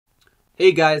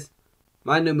Hey guys,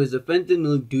 my name is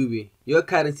Fentanyl Dube, your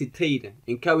currency trader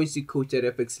and currency coach at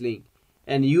FX Link,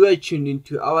 and you are tuned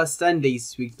into our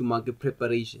Sunday's week to market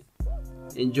preparation.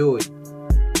 Enjoy.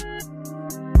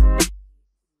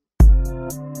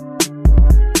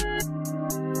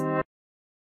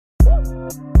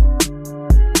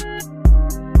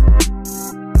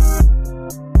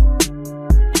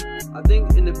 I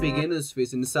think in the beginner's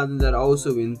phase, and it's something that I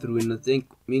also went through, and I think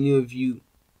many of you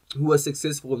who are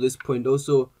successful at this point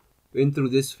also went through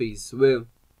this phase where,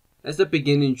 as a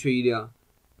beginning trader,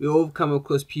 we all come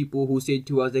across people who say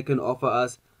to us they can offer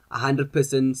us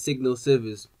 100% signal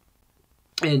service,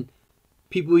 and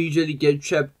people usually get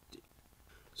trapped.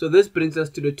 So this brings us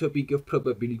to the topic of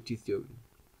probability theory.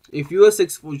 If you are a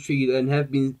successful trader and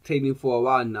have been trading for a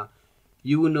while now,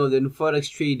 you will know that in forex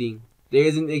trading there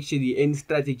isn't actually any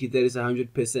strategy that is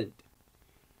 100%.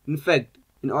 In fact,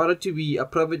 in order to be a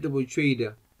profitable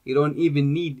trader, you don't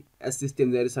even need a system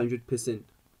that is 100%.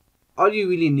 All you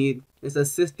really need is a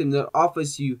system that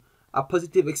offers you a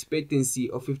positive expectancy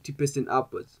of 50%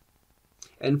 upwards.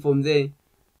 And from there,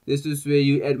 this is where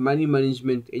you add money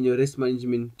management and your risk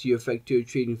management to your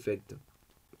trading factor.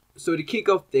 So to kick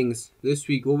off things, this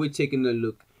week we'll be taking a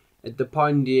look at the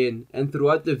pound yen, and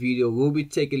throughout the video we'll be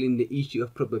tackling the issue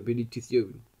of probability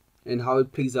theory and how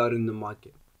it plays out in the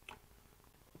market.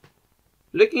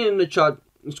 Looking in the chart,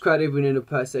 it's quite evident the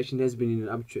price action has been in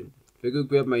an uptrend. If I could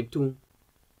grab my tool,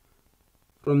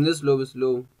 from this lowest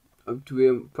low up to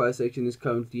where price action is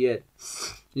currently at,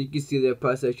 you can see that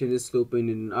price action is sloping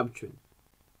in an uptrend.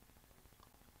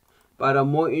 But a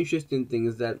more interesting thing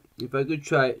is that if I could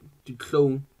try to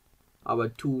clone our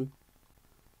tool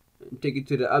and take it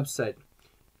to the upside,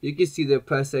 you can see that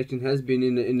price action has been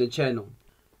in the channel.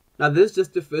 Now this is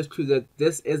just the first clue that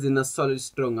this isn't a solid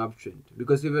strong uptrend,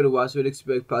 because if it was, we'd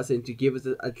expect price action to give us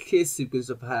a clear sequence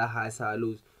of higher highs, higher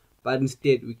lows, but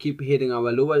instead we keep hitting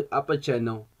our lower upper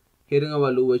channel, hitting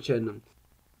our lower channel.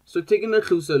 So taking a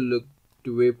closer look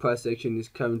to where price action is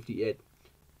currently at,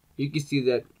 you can see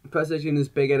that price action is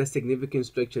back at a significant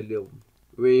structure level,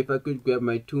 where if I could grab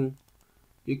my tool,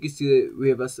 you can see that we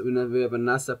have a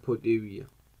nice support area.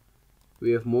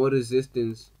 We have more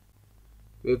resistance.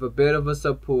 We have a bit of a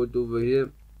support over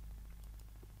here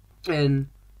and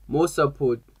more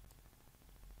support.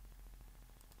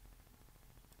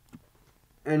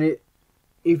 And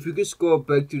if you could scroll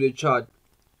back to the chart,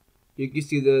 you can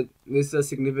see that this is a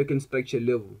significant structure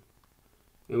level.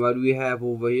 And what we have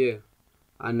over here,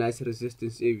 a nice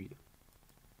resistance area.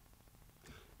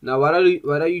 Now what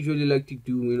I usually like to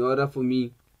do in order for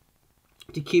me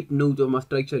to keep note of my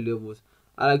structure levels,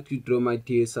 I like to draw my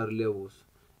DSR levels,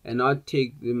 and I'll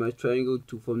take my triangle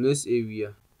tool from this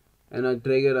area and I'll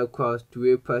drag it across to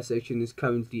where price action is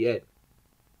currently at.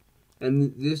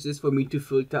 And this is for me to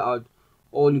filter out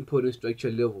all important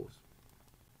structure levels.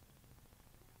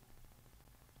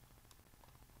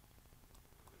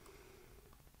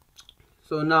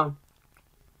 So now,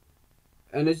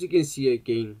 and as you can see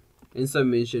again, in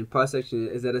summation, price action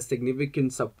is at a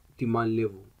significant sub demand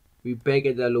level. We're back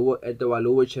at our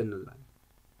lower channel line.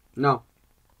 Now,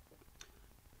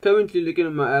 currently looking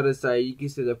at my RSI, you can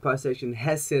see the price action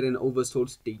has set an oversold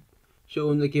state,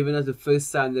 showing that giving us the first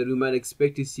sign that we might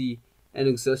expect to see an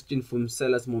exhaustion from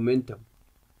sellers' momentum.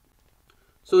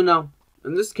 So now,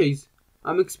 in this case,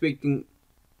 I'm expecting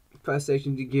price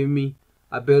action to give me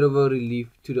a bit of a relief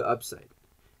to the upside,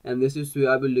 and this is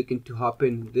where I'll be looking to hop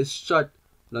in this short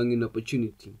long in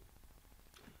opportunity.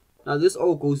 Now this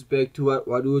all goes back to what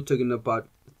we were talking about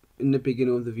in the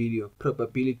beginning of the video,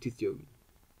 probability theory.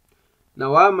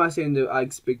 Now why am I saying that I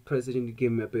expect price action to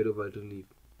give me a bit of a relief?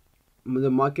 The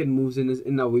market moves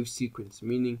in a wave sequence,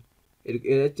 meaning it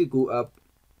had to go up,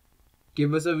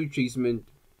 give us a retracement,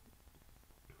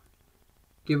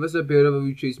 give us a bit of a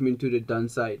retracement to the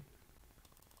downside,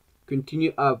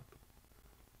 continue up,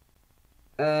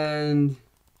 and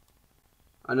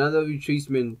another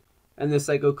retracement, and the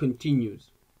cycle continues.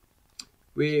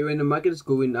 Where when the market is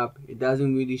going up, it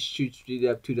doesn't really shoot straight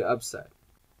up to the upside.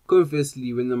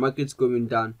 Conversely, when the market's going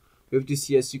down, we have to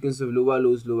see a sequence of lower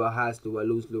lows, lower highs, lower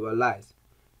lows, lower highs.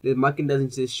 The market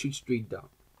doesn't just shoot straight down.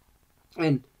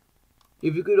 And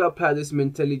if you could apply this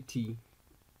mentality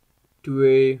to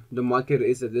where the market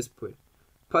is at this point,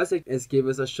 price has gave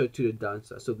us a shot to the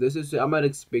downside. So this is where I might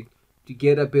expect to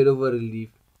get a bit of a relief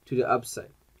to the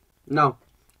upside. Now,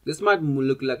 this might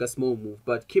look like a small move,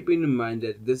 but keeping in mind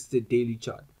that this is the daily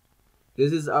chart.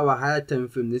 This is our higher time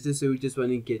frame. This is where we just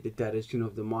want to get the direction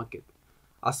of the market.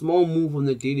 A small move on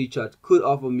the daily chart could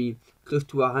offer me close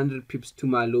to 100 pips to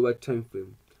my lower time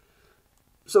frame.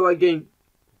 So again,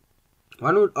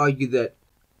 one would argue that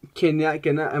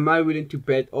am I willing to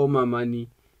bet all my money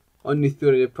on the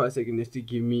theory that price action is to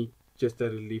give me just a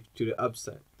relief to the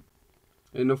upside?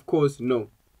 And of course, no.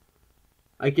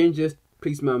 I can't just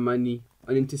place my money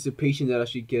on anticipation that I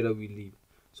should get a relief.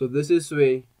 So this is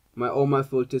where all my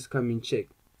filters come in check.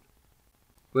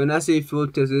 When I say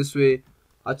filters, this way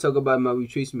I talk about my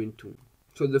retracement tool.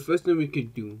 So the first thing we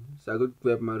could do is I could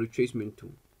grab my retracement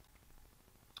tool.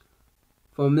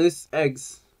 From this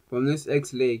X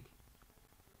leg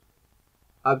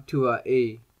up to our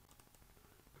A,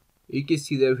 you can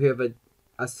see that we have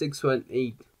a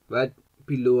 618 right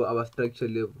below our structure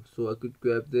level. So I could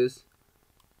grab this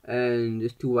and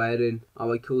just to widen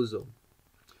our kill zone.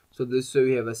 So this way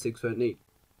we have a 618.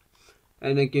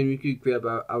 And again, we could grab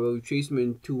our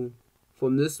retracement tool.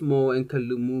 From this small anchor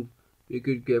move, we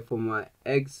could grab from our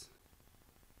X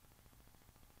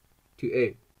to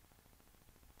A.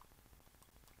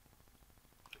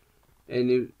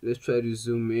 And let's try to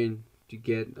zoom in to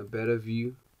get a better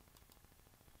view.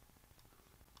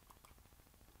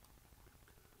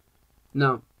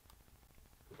 Now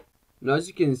as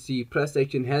you can see, price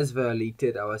action has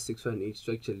violated our 618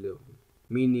 structure level,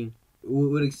 meaning we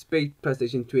would expect price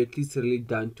action to at least relate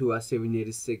down to our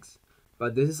 786.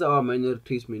 But this is our minor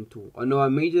retracement tool. On our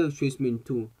major retracement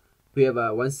tool, we have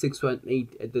a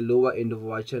 1618 at the lower end of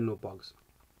our channel box.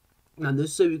 Now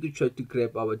this is how we could try to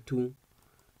grab our tool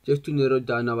just to narrow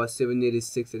down our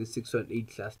 786 and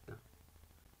 618 cluster.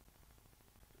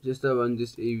 Just around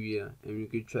this area, and we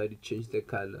could try to change the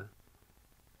color.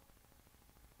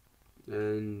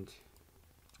 And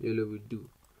yellow we do.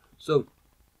 So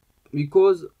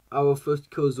because our first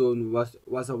kill zone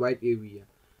was a white area,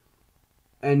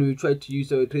 and we tried to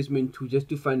use our retracement tool just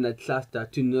to find that cluster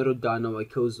to narrow down our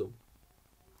kill zone.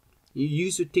 You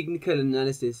use your technical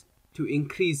analysis to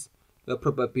increase the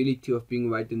probability of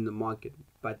being right in the market,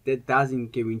 but that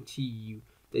doesn't guarantee you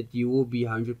that you will be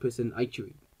 100%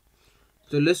 accurate.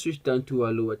 So let's switch down to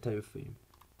our lower time frame.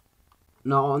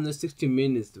 Now on the 60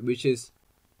 minutes, which is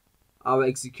our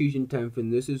execution time frame,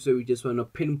 this is where we just want to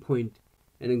pinpoint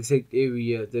an exact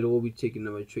area that will be taking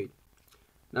our trade.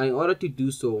 Now in order to do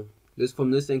so,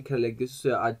 from this anchor leg, this is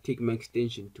where I take my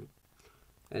extension tool,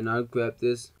 and I'll grab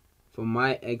this from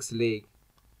my X leg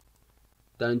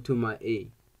down to my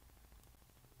A,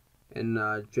 and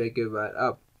drag it right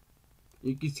up.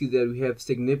 You can see that we have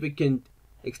significant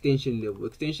extension level.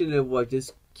 Extension level are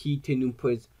just key turning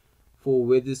points for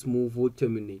where this move will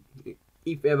terminate.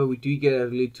 If ever we do get a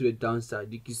relief to the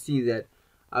downside, you can see that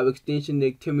our extension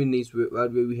leg terminates right where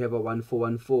we have a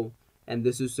 1414, and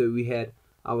this is where we had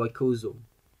our kill zone.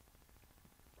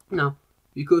 Now,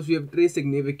 because we have three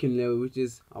significant levels, which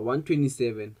is a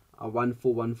 127, a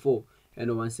 1414, and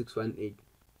a 1618,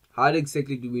 how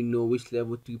exactly do we know which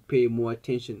level to pay more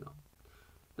attention on?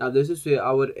 Now, this is where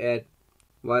I would add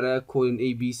what I call an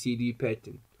ABCD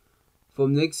pattern.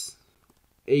 From next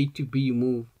A to B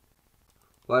move,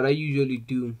 what I usually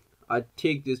do, I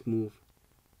take this move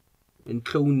and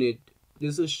clone it.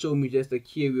 This will show me just a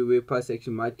key area where price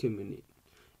action might terminate.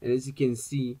 And as you can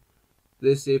see,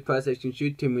 this price action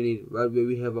should terminate right where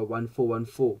we have a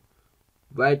 1414,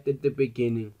 right at the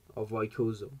beginning of our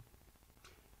kill zone.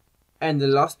 And the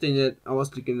last thing that I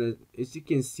was looking at, as you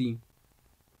can see,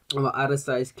 our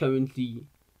RSI is currently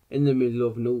in the middle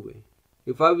of nowhere.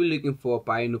 If I were looking for a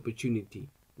buying opportunity,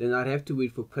 then I'd have to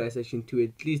wait for price action to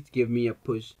at least give me a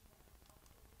push.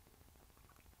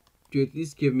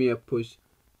 Hit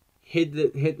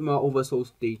my oversold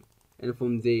state, and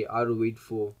from there I'll wait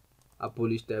for a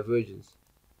bullish divergence.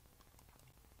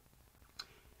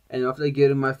 And after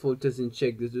getting my filters in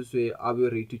check, this is where I'll be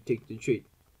ready to take the trade.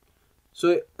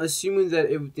 So assuming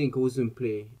that everything goes in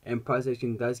play and price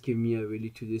action does give me a rally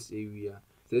to this area,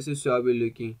 this is where I'll be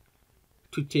looking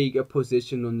to take a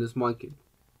position on this market.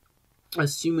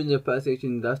 Assuming the price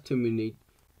action does terminate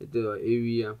at the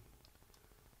area,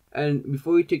 and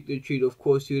before you take the trade, of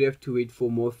course you have to wait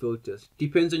for more filters.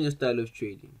 Depends on your style of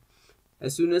trading.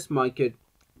 As soon as market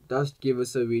does give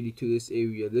us a rally to this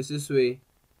area, this is where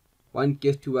one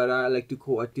gets to what I like to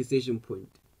call a decision point,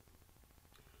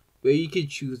 where you can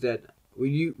choose that will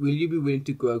you be willing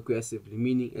to go aggressively,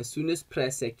 meaning as soon as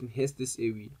price action hits this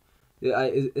area,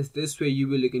 is this where you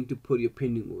will looking to put your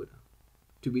pending order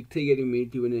to be triggered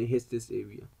immediately when it hits this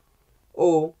area.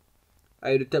 Or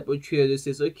are you the type of trader that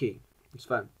says, okay, it's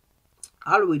fine,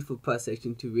 I'll wait for price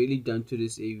action to really down to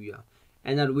this area,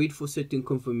 and I'll wait for certain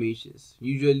confirmations.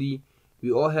 Usually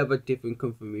we all have a different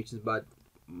confirmations, but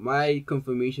my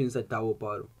confirmations are double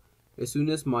bottom. As soon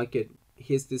as market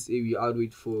hits this area, I'll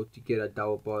wait for to get a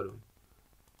double bottom,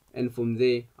 and from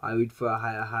there I wait for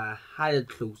a higher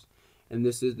close. And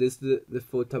this is the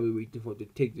filter we're waiting for to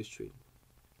take this trade.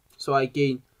 So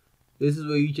again, this is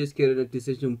where you just get at a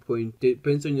decision point.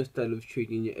 Depends on your style of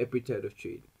trading, your appetite of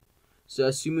trading. So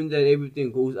assuming that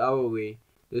everything goes our way,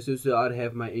 this is where I'd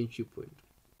have my entry point.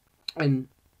 And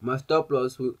my stop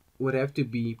loss would have to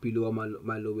be below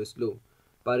my lowest low.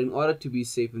 But in order to be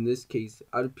safe in this case,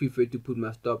 I'd prefer to put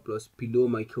my stop loss below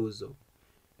my kill zone.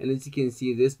 And as you can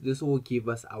see, this will give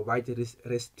us a wide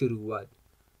risk to reward.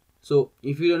 So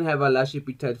if you don't have a large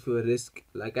appetite for risk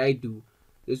like I do,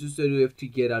 this is where you have to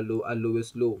get a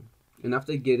lowest low. And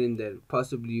after getting that,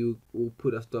 possibly you will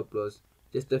put a stop loss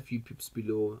just a few pips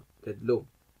below that low.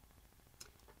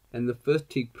 And the first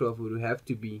take profit will have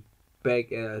to be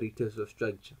back at a retest of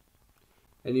structure.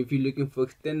 And if you're looking for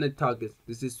extended targets,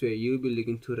 this is where you'll be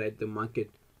looking to ride the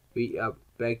market way up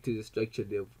back to the structure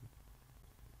level.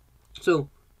 So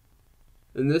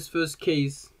in this first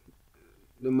case,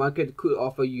 the market could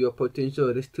offer you a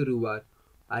potential risk to reward,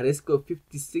 a risk of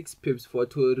 56 pips for a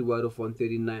total reward of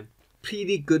 139.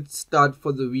 Pretty good start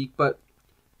for the week, but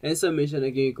as I mentioned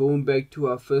again, going back to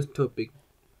our first topic,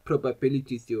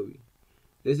 probability theory.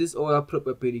 This is all a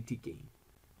probability game.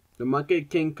 The market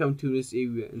can come to this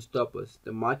area and stop us.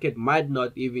 The market might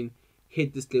not even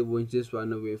hit this level and just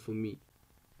run away from me.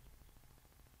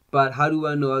 But how do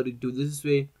I know how to do this? This is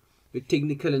where the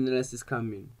technical analysis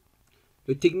comes in.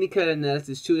 The technical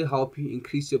analysis should help you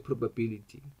increase your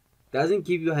probability. Doesn't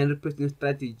give you 100%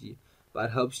 strategy,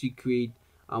 but helps you create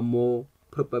a more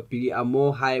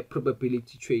high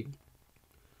probability trade.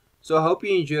 So I hope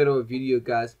you enjoyed our video,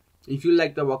 guys. If you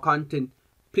liked our content,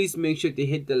 please make sure to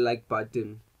hit the like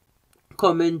button.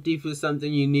 Comment if there's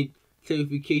something you need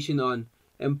clarification on,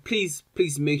 and please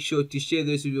make sure to share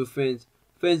this with your friends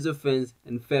of friends,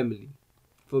 and family.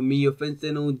 For me, your friends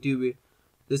then won't do it.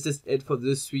 This is it for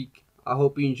this week. I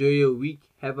hope you enjoy your week.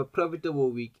 Have a profitable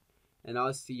week, and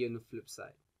I'll see you on the flip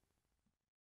side.